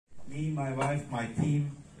my wife, my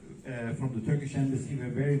team from the Turkish Embassy, we're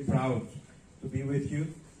very proud to be with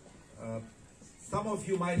you. Some of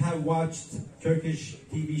you might have watched Turkish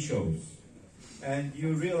TV shows, and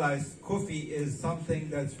you realize coffee is something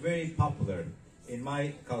that's very popular in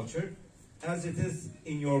my culture, as it is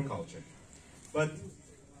in your culture. But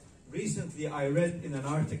recently I read in an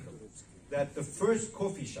article that the first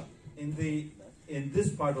coffee shop in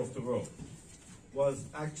this part of the world was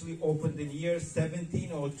actually opened in the year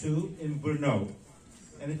 1702 in Brno,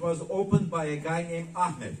 and it was opened by a guy named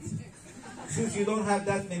Ahmet. Since you don't have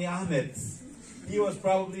that many Ahmets, he was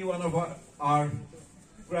probably one of our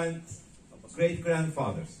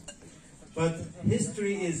great-grandfathers. But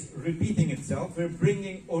history is repeating itself. We're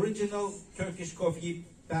bringing original Turkish coffee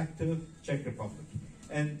back to Czech Republic.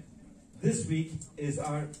 And this week is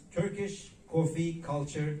our Turkish Coffee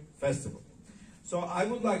Culture Festival. So I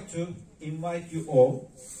would like to invite you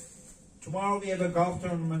all. Tomorrow we have a golf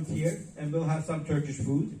tournament here, and we'll have some Turkish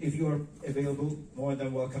food. If you are available, more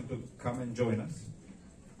than welcome to come and join us.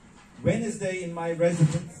 Wednesday in my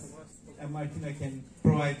residence, and Martina can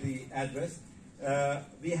provide the address,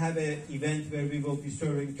 we have an event where we will be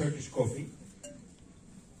serving Turkish coffee.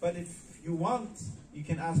 But if you want, you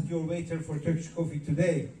can ask your waiter for Turkish coffee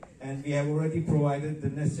today, and we have already provided the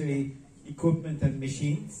necessary equipment and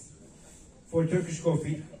machines for Turkish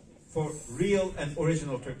coffee, for real and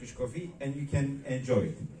original Turkish coffee, and you can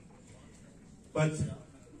enjoy it. But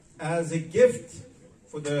as a gift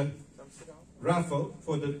for the raffle,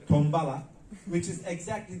 for the tombala, which is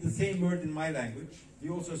exactly the same word in my language, we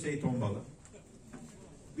also say tombala,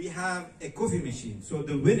 we have a coffee machine. So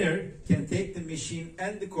the winner can take the machine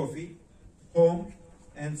and the coffee home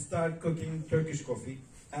and start cooking Turkish coffee,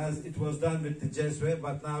 as it was done with the Cezve,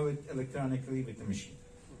 but now electronically with the machine.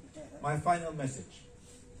 My final message,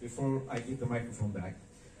 before I give the microphone back: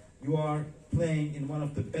 you are playing in one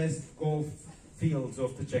of the best golf fields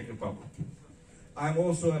of the Czech Republic. I'm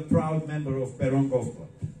also a proud member of Beron Golf Club.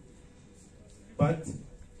 But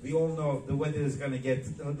we all know the weather is going to get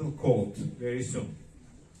a little cold very soon.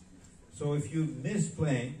 So if you miss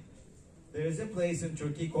playing, there is a place in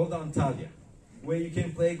Turkey called Antalya, where you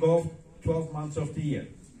can play golf 12 months of the year.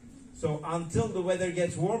 So until the weather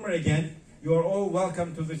gets warmer again, you are all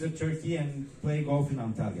welcome to visit Turkey and play golf in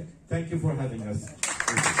Antalya. Thank you for having us.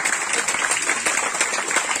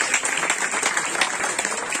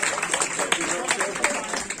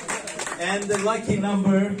 And the lucky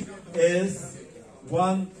number is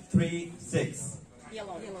 136.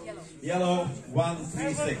 Yellow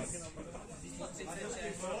 136.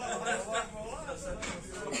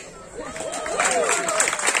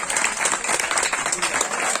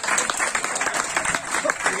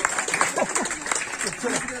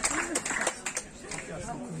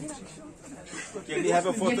 Can we have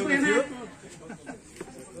a photo with you?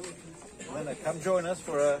 Lena, come join us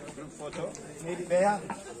for a group photo. Maybe Beha,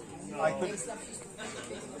 I could,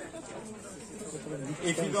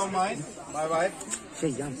 if you don't mind, my wife.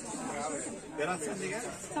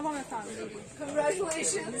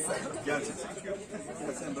 Congratulations.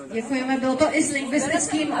 Děkujeme, bylo to i s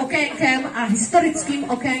lingvistickým okénkem a historickým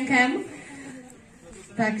okénkem.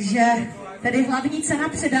 Takže tedy hlavní cena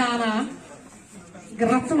předána.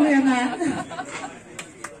 Gratulujeme.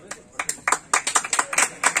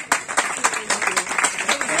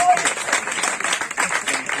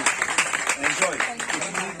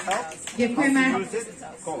 Děkujeme.